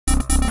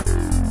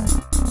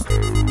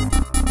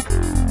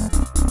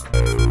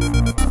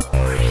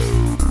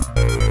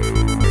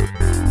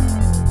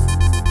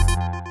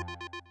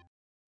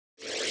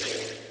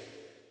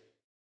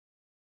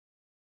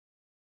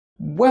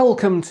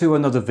Welcome to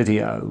another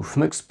video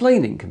from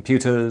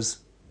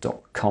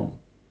ExplainingComputers.com.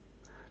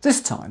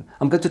 This time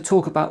I'm going to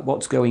talk about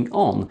what's going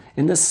on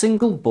in the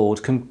single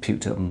board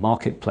computer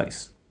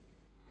marketplace.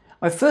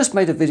 I first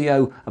made a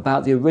video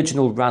about the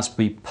original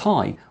Raspberry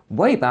Pi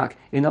way back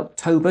in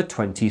October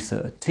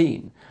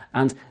 2013,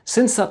 and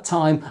since that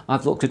time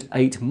I've looked at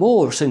 8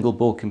 more single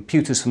board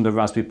computers from the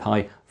Raspberry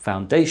Pi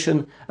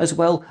Foundation, as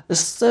well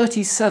as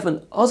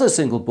 37 other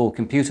single board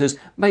computers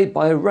made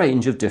by a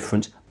range of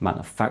different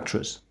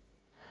manufacturers.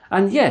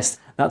 And yes,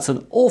 that's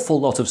an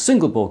awful lot of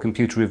single board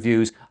computer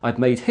reviews I've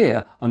made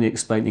here on the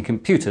Explaining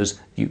Computers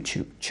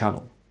YouTube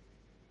channel.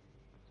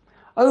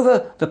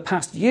 Over the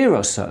past year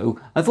or so,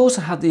 I've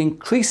also had the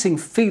increasing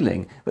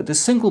feeling that the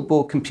single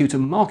board computer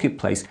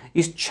marketplace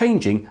is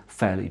changing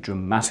fairly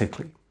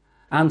dramatically.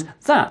 And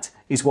that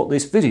is what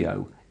this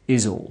video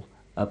is all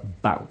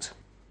about.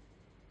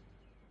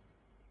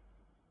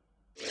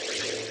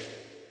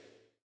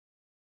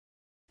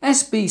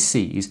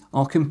 SBCs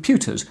are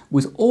computers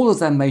with all of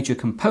their major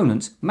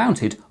components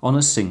mounted on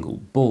a single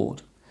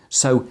board.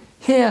 So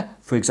here,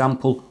 for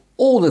example,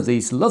 all of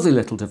these lovely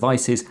little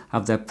devices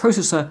have their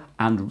processor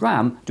and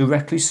RAM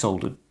directly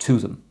soldered to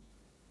them.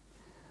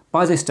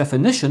 By this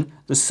definition,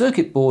 the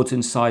circuit boards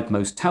inside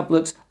most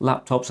tablets,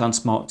 laptops and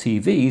smart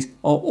TVs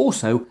are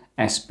also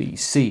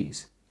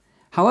SBCs.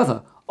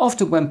 However,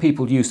 often when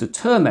people use the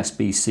term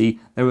SBC,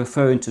 they're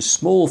referring to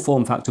small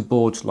form factor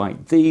boards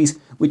like these,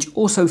 which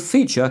also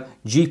feature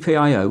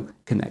GPIO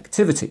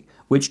connectivity,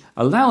 which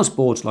allows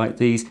boards like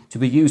these to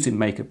be used in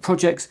maker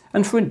projects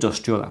and for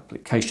industrial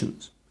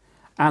applications.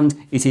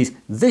 And it is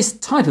this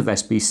type of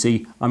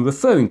SBC I'm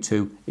referring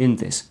to in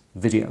this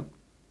video.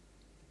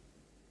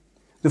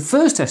 The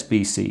first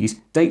SBCs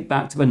date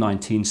back to the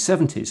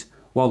 1970s,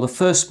 while the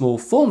first small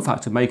form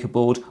factor maker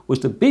board was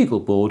the Beagle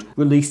board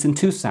released in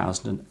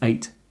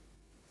 2008.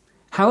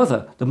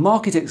 However, the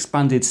market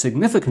expanded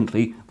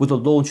significantly with the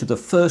launch of the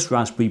first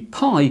Raspberry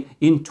Pi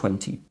in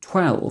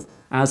 2012,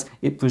 as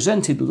it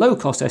presented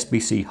low-cost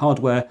SBC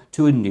hardware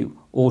to a new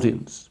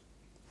audience.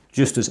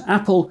 Just as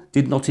Apple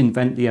did not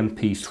invent the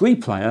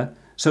MP3 player,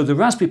 so the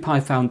Raspberry Pi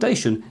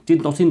Foundation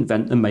did not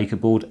invent the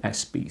MakerBoard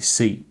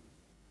SBC.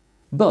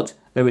 But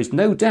there is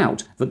no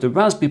doubt that the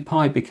Raspberry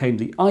Pi became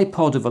the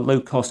iPod of a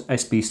low-cost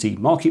SBC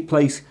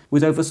marketplace,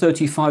 with over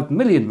 35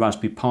 million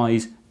Raspberry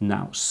Pis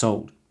now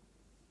sold.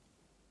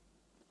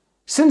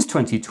 Since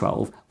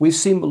 2012, we've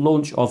seen the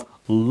launch of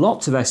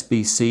lots of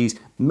SBCs,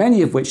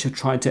 many of which have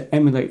tried to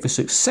emulate the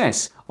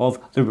success of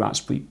the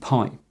Raspberry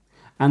Pi.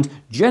 And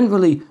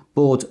generally,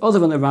 boards other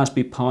than the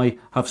Raspberry Pi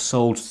have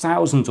sold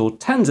thousands or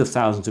tens of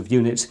thousands of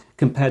units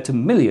compared to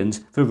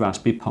millions for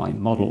Raspberry Pi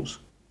models.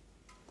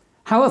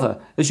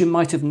 However, as you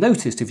might have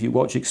noticed if you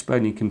watch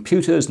Explaining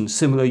Computers and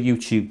similar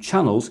YouTube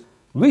channels,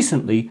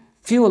 recently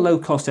fewer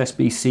low-cost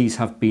SBCs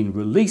have been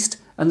released,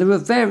 and there are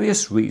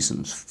various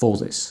reasons for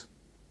this.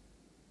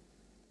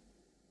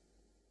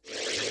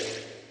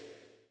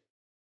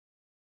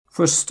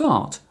 For a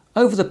start,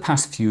 over the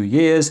past few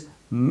years,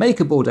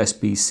 MakerBoard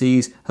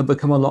SBCs have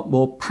become a lot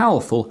more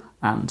powerful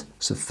and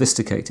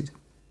sophisticated.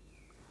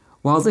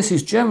 While this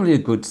is generally a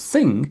good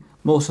thing,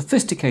 more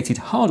sophisticated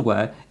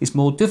hardware is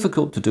more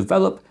difficult to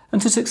develop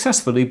and to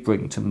successfully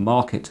bring to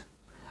market.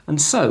 And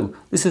so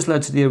this has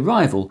led to the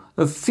arrival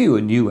of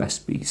fewer new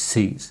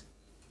SBCs.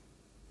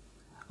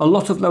 A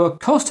lot of lower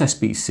cost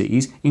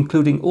SBCs,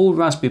 including all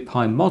Raspberry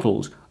Pi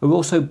models, are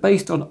also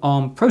based on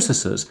ARM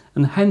processors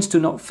and hence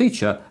do not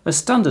feature a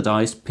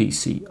standardized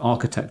PC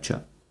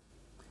architecture.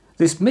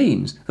 This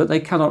means that they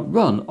cannot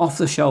run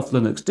off-the-shelf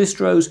Linux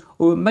distros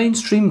or a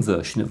mainstream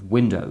version of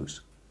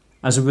Windows.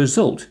 As a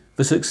result,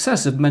 the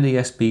success of many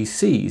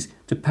SBCs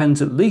depends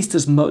at least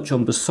as much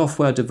on the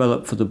software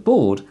developed for the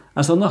board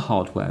as on the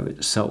hardware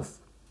itself.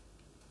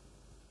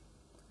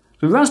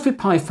 The Raspberry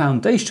Pi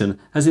Foundation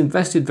has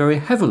invested very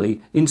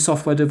heavily in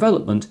software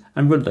development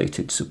and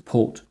related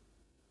support.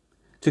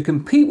 To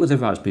compete with the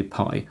Raspberry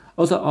Pi,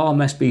 other ARM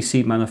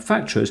SBC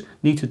manufacturers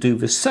need to do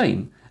the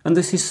same, and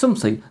this is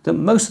something that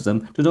most of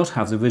them do not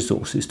have the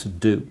resources to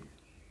do.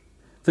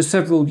 For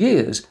several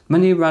years,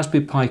 many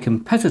Raspberry Pi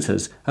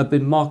competitors have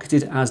been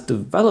marketed as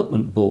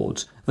development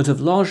boards that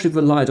have largely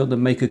relied on the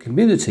maker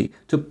community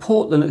to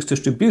port Linux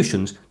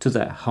distributions to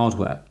their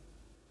hardware.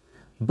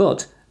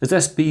 But as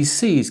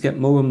SBCs get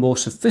more and more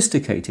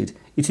sophisticated,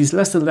 it is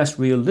less and less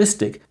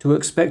realistic to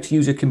expect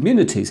user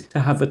communities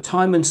to have the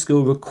time and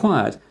skill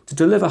required to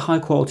deliver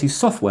high-quality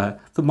software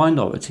for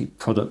minority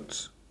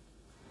products.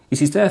 It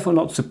is therefore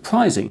not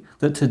surprising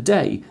that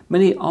today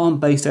many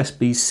ARM-based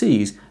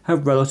SBCs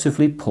have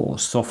relatively poor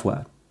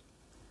software.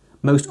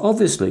 Most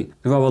obviously,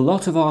 there are a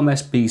lot of ARM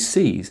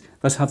SBCs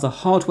that have the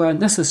hardware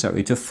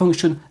necessary to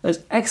function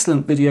as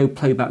excellent video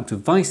playback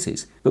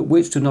devices, but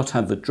which do not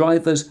have the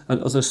drivers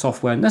and other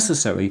software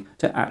necessary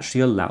to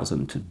actually allow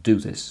them to do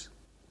this.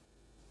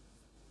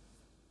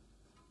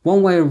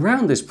 One way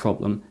around this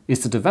problem is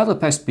to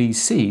develop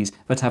SBCs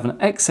that have an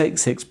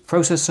x86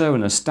 processor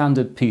and a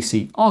standard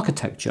PC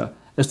architecture,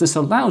 as this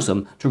allows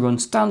them to run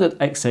standard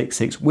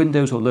x86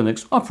 Windows or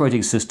Linux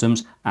operating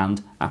systems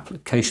and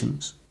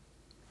applications.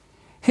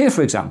 Here,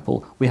 for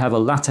example, we have a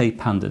Latte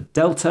Panda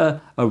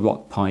Delta, a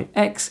RISC-V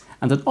X,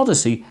 and an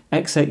Odyssey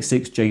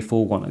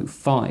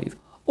x86-J4105,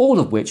 all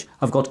of which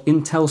have got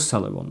Intel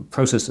Celeron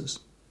processors.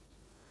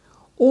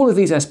 All of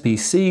these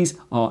SBCs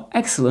are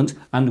excellent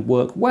and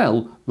work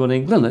well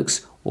running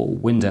Linux or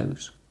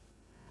Windows.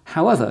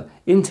 However,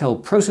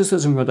 Intel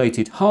processors and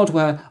related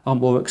hardware are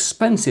more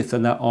expensive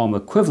than their ARM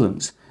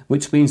equivalents,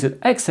 which means that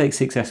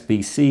x86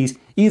 SBCs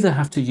either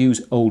have to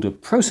use older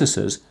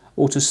processors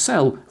or to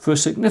sell for a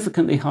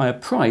significantly higher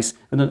price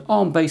than an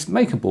ARM-based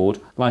makerboard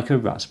like a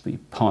Raspberry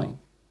Pi.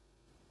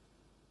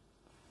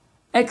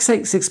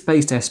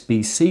 x86-based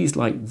SBCs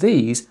like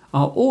these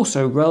are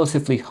also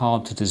relatively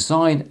hard to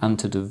design and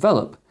to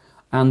develop,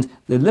 and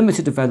the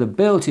limited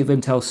availability of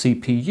Intel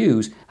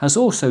CPUs has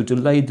also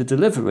delayed the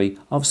delivery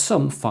of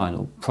some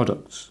final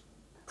products.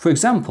 For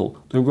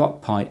example, the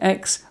RISC-V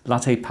X,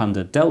 Latte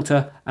Panda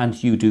Delta and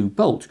UDO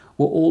Bolt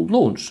were all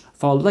launched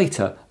far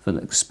later than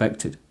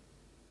expected.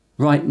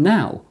 Right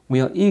now, we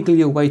are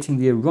eagerly awaiting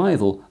the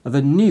arrival of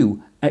a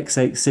new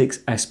x86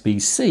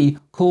 SBC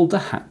called the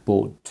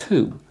Hackboard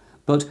 2,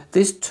 but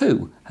this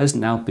too has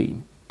now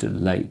been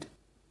delayed.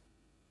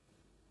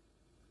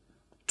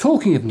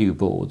 Talking of new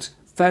boards,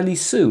 fairly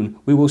soon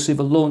we will see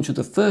the launch of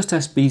the first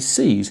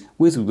SBCs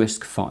with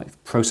RISC-V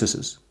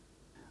processors.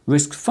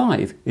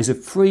 RISC-V is a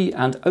free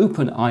and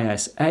open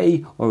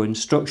ISA or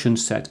instruction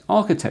set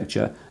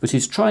architecture that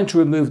is trying to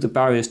remove the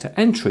barriers to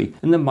entry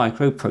in the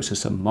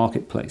microprocessor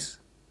marketplace.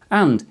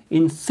 And,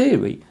 in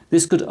theory,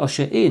 this could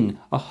usher in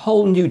a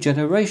whole new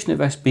generation of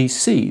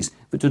SBCs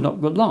that do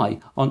not rely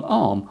on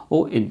ARM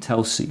or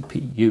Intel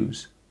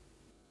CPUs.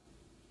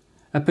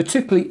 A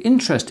particularly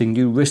interesting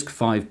new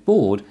RISC-V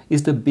board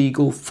is the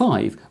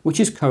Beagle-V, which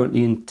is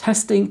currently in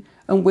testing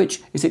and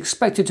which is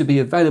expected to be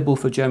available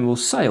for general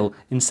sale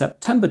in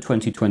September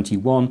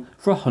 2021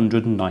 for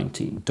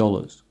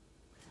 $119.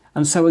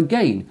 And so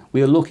again,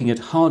 we are looking at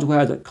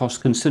hardware that costs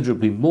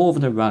considerably more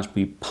than a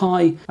Raspberry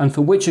Pi and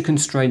for which a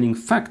constraining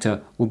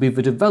factor will be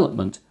the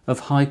development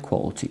of high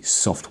quality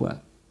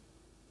software.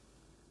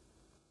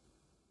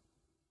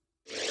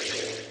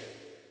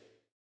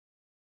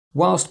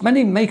 Whilst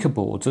many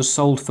makerboards are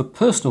sold for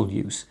personal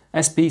use,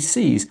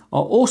 SBCs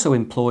are also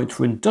employed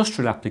for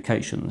industrial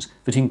applications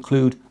that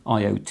include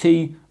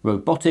IoT,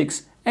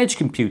 robotics, edge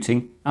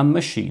computing and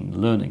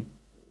machine learning.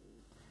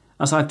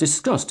 As I've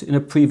discussed in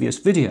a previous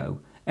video,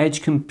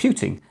 edge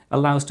computing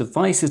allows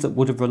devices that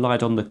would have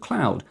relied on the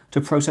cloud to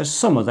process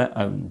some of their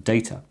own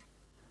data.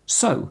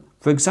 So,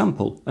 for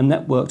example, a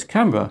networked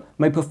camera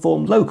may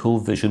perform local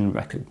vision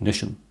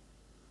recognition.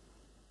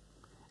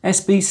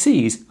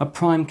 SBCs are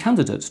prime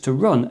candidates to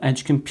run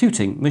edge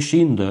computing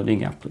machine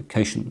learning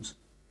applications.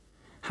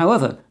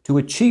 However, to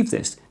achieve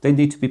this, they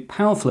need to be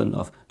powerful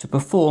enough to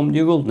perform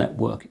neural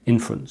network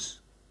inference.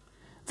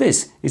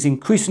 This is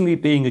increasingly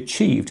being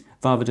achieved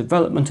via the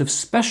development of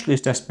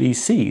specialist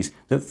SBCs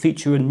that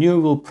feature a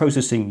neural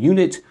processing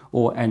unit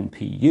or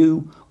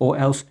NPU or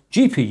else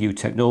GPU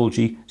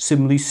technology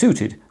similarly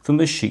suited for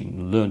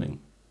machine learning.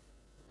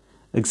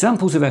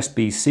 Examples of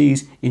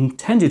SBCs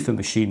intended for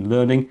machine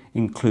learning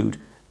include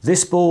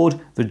this board,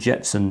 the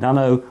Jetson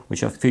Nano,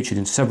 which I've featured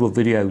in several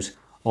videos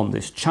on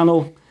this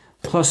channel,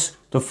 plus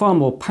the far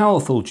more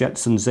powerful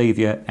Jetson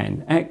Xavier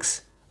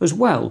NX, as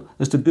well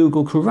as the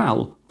Google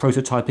Corral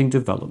prototyping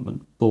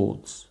development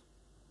boards.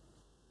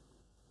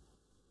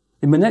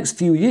 In the next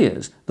few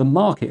years, the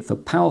market for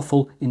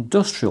powerful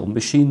industrial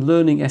machine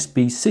learning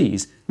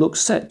SBCs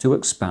looks set to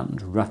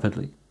expand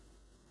rapidly.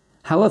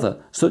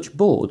 However, such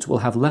boards will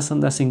have less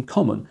and less in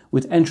common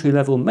with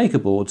entry-level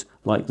makerboards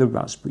like the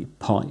Raspberry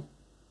Pi.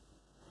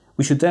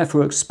 We should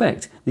therefore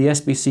expect the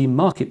SBC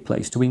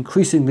marketplace to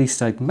increasingly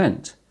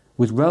segment,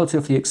 with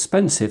relatively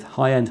expensive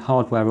high-end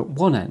hardware at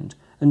one end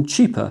and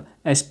cheaper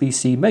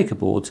SBC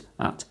makerboards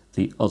at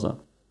the other.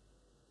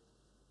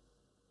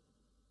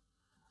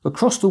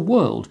 Across the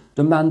world,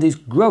 demand is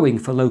growing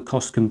for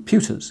low-cost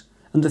computers,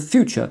 and the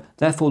future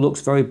therefore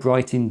looks very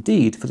bright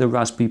indeed for the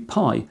Raspberry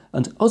Pi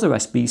and other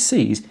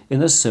SBCs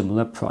in a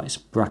similar price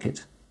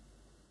bracket.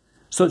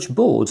 Such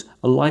boards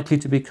are likely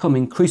to become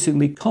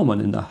increasingly common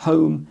in the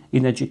home,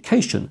 in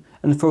education,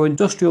 and for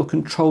industrial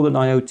control and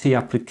IoT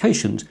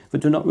applications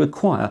that do not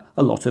require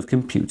a lot of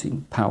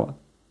computing power.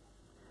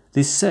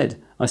 This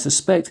said, I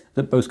suspect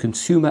that both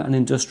consumer and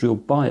industrial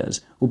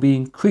buyers will be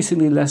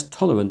increasingly less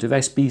tolerant of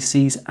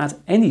SBCs at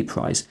any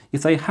price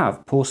if they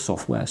have poor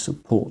software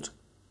support.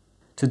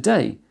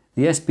 Today,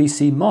 the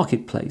SBC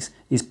marketplace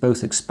is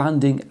both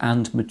expanding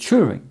and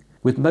maturing,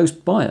 with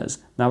most buyers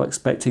now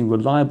expecting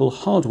reliable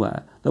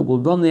hardware that will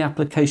run the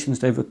applications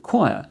they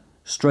require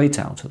straight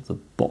out of the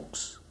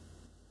box.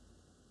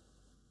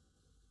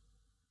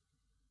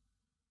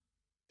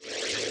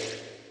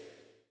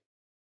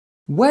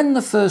 When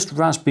the first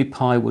Raspberry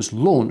Pi was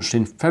launched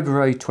in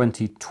February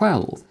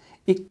 2012,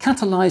 it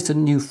catalysed a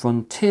new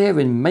frontier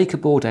in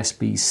makerboard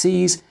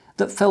SBCs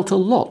that felt a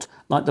lot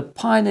like the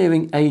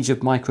pioneering age of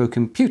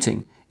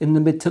microcomputing in the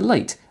mid to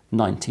late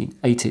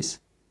 1980s.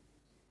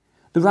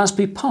 The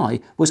Raspberry Pi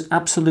was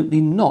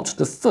absolutely not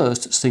the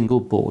first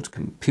single-board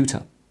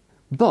computer.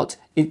 But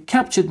it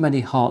captured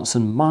many hearts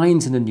and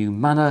minds in a new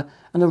manner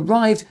and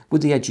arrived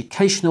with the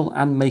educational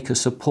and maker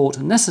support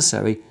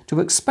necessary to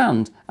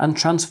expand and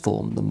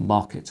transform the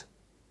market.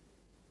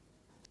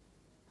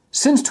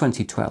 Since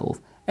 2012,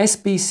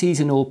 SBCs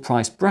in all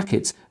price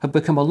brackets have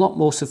become a lot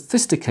more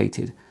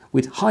sophisticated,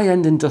 with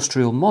high-end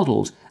industrial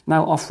models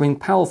now offering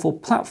powerful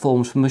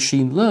platforms for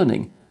machine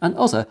learning and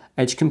other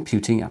edge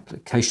computing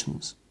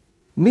applications.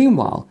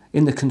 Meanwhile,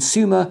 in the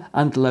consumer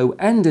and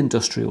low-end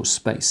industrial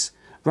space,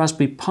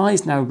 Raspberry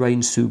Pis now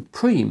reign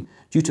supreme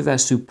due to their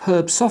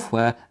superb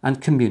software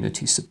and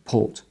community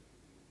support.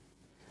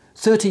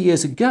 30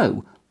 years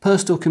ago,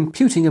 personal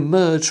computing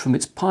emerged from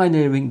its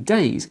pioneering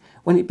days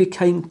when it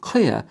became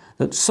clear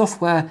that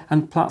software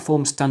and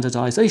platform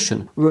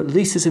standardization were at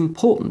least as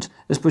important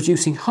as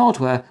producing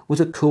hardware with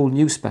a cool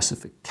new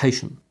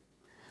specification.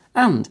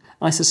 And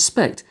I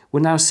suspect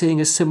we're now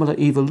seeing a similar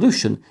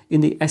evolution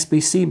in the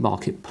SBC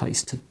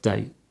marketplace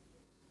today.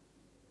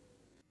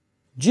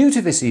 Due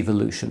to this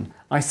evolution,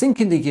 I think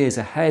in the years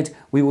ahead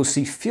we will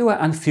see fewer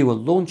and fewer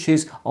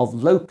launches of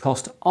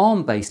low-cost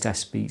ARM-based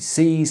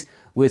SBCs,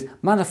 with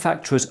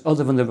manufacturers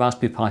other than the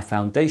Raspberry Pi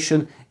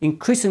Foundation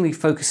increasingly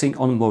focusing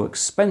on more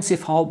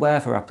expensive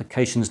hardware for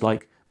applications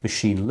like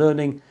machine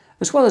learning,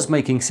 as well as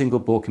making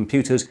single-board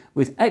computers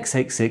with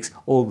x86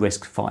 or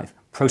RISC-V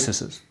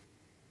processors.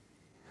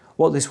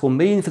 What this will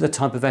mean for the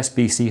type of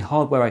SBC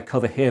hardware I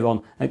cover here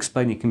on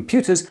Explaining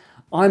Computers,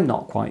 I'm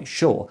not quite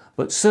sure,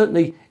 but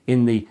certainly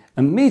in the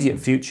immediate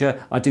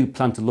future I do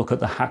plan to look at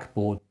the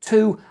Hackboard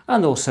 2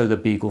 and also the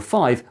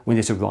Beagle-V when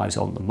it arrives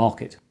on the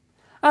market.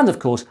 And of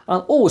course,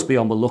 I'll always be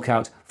on the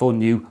lookout for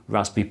new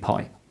Raspberry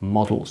Pi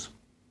models.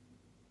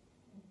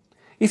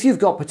 If you've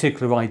got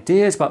particular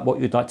ideas about what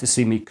you'd like to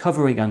see me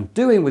covering and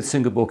doing with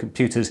single-board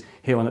computers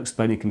here on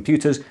Explaining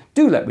Computers,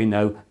 do let me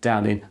know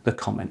down in the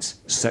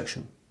comments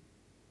section.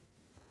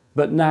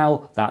 But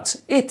now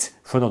that's it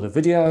for another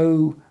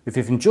video. If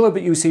you've enjoyed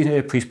what you've seen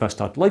here, please press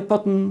that like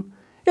button.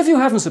 If you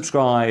haven't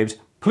subscribed,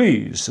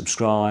 please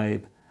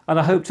subscribe. And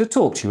I hope to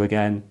talk to you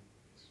again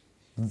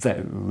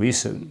very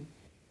soon.